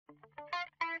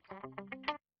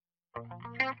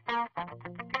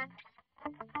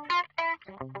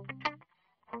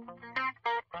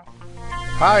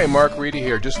Hi, Mark Reedy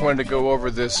here. Just wanted to go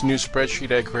over this new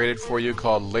spreadsheet I created for you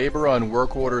called Labor on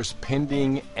Work Orders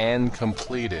Pending and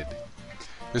Completed.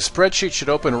 The spreadsheet should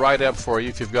open right up for you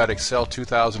if you've got Excel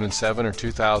 2007 or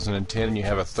 2010 and you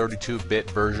have a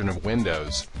 32-bit version of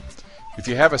Windows. If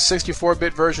you have a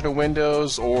 64-bit version of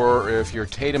Windows, or if your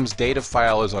TATEMS data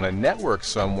file is on a network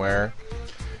somewhere,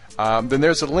 then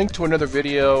there's a link to another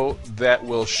video that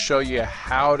will show you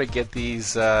how to get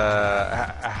these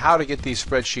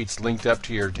spreadsheets linked up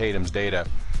to your TATEMS data,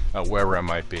 wherever it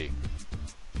might be.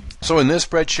 So in this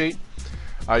spreadsheet,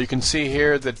 you can see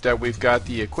here that we've got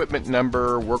the equipment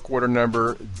number, work order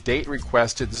number, date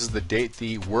requested. This is the date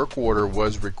the work order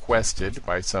was requested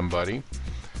by somebody.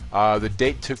 The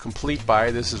date to complete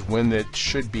by, this is when it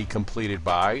should be completed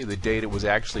by. The date it was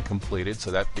actually completed,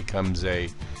 so that becomes a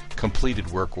completed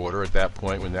work order at that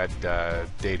point when that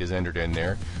date is entered in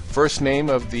there. First name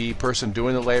of the person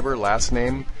doing the labor, last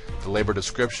name, the labor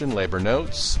description, labor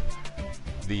notes,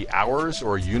 the hours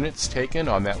or units taken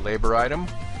on that labor item,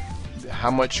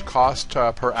 how much cost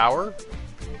per hour,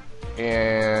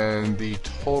 and the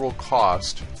total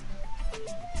cost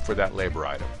for that labor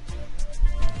item.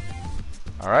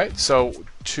 Alright, so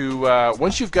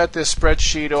once you've got this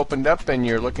spreadsheet opened up and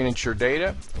you're looking at your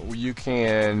data, you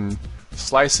can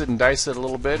slice it and dice it a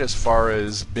little bit as far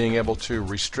as being able to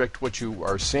restrict what you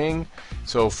are seeing.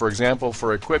 So for example,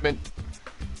 for equipment,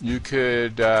 you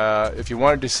could, if you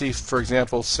wanted to see, for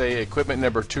example, say equipment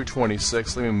number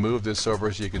 226, let me move this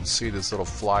over so you can see this little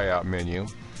flyout menu.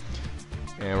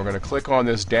 And we're going to click on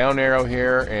this down arrow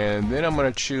here, and then I'm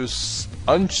going to choose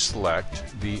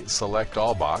unselect the select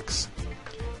all box.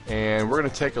 And we're going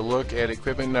to take a look at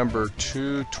equipment number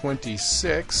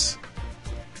 226.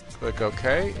 Click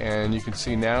OK, and you can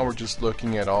see now we're just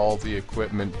looking at all the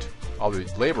equipment, all the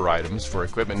labor items for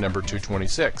equipment number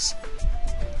 226.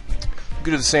 You can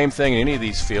do the same thing in any of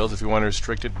these fields if you want to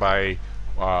restrict it by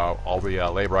all the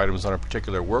labor items on a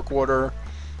particular work order,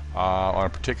 on a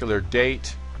particular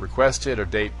date requested, or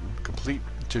date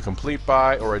complete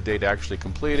by, or a date actually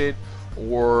completed,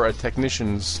 or a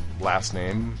technician's last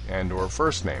name and or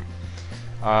first name.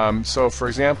 So for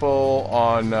example,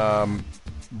 on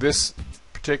this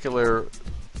particular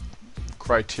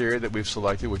criteria that we've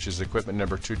selected, which is equipment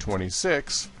number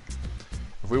 226,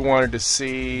 if we wanted to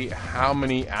see how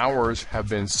many hours have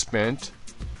been spent,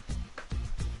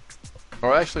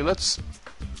 or actually let's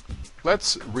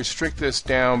restrict this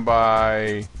down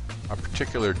by a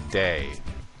particular day.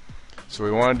 So we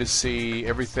wanted to see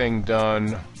everything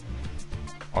done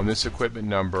on this equipment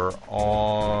number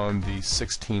on the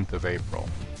 16th of April.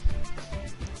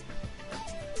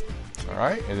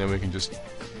 Alright, and then we can just,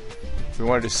 if we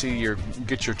wanted to see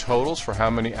get your totals for how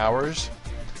many hours,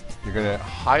 you're going to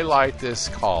highlight this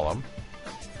column.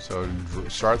 So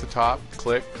start at the top,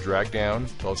 click, drag down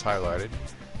until it's highlighted,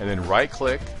 and then right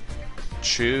click,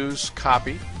 choose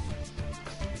copy,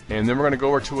 and then we're going to go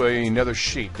over to another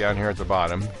sheet down here at the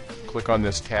bottom. Click on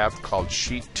this tab called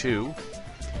Sheet 2.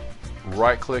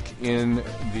 Right click in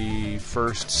the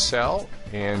first cell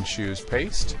and choose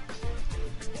paste.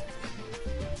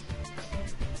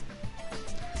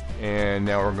 And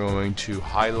now we're going to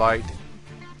highlight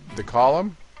the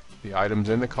column, the items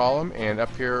in the column, and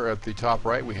up here at the top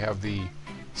right we have the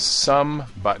sum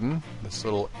button, this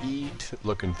little E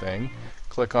looking thing.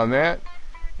 Click on that,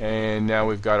 and now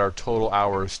we've got our total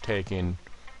hours taken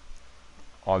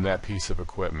on that piece of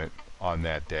equipment on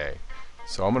that day.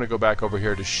 So I'm going to go back over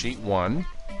here to sheet 1,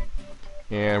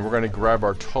 and we're going to grab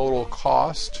our total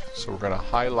cost. So we're going to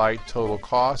highlight total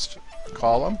cost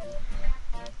column.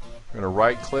 We're going to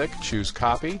right click, choose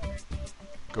copy,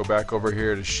 go back over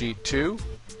here to sheet 2,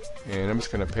 and I'm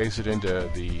just going to paste it into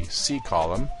the C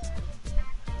column.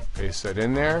 Paste that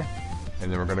in there,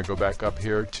 and then we're going to go back up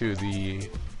here to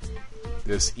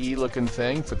this E looking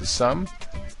thing for the sum.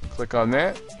 Click on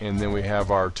that, and then we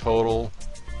have our total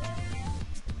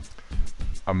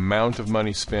amount of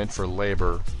money spent for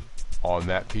labor on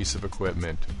that piece of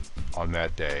equipment on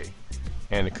that day,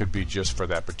 and it could be just for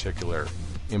that particular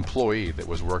employee that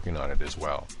was working on it as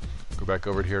well. Go back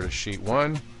over here to sheet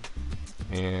 1,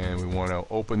 and we want to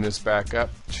open this back up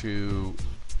to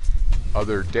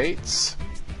other dates.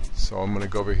 So I'm going to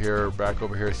go over here, back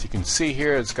over here. So you can see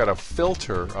here it's got a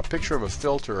filter, a picture of a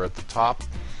filter at the top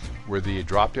where the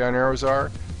drop down arrows are.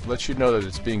 It lets you know that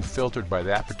it's being filtered by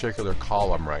that particular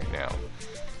column right now.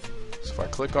 So if I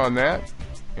click on that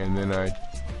and then I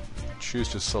choose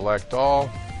to select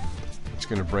all, it's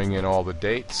going to bring in all the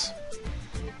dates.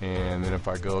 And then if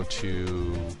I go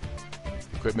to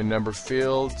equipment number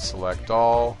field, select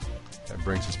all, that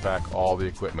brings us back all the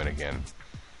equipment again.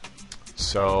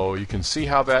 So you can see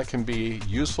how that can be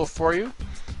useful for you.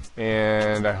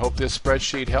 And I hope this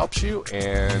spreadsheet helps you,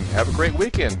 and have a great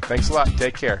weekend. Thanks a lot.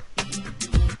 Take care.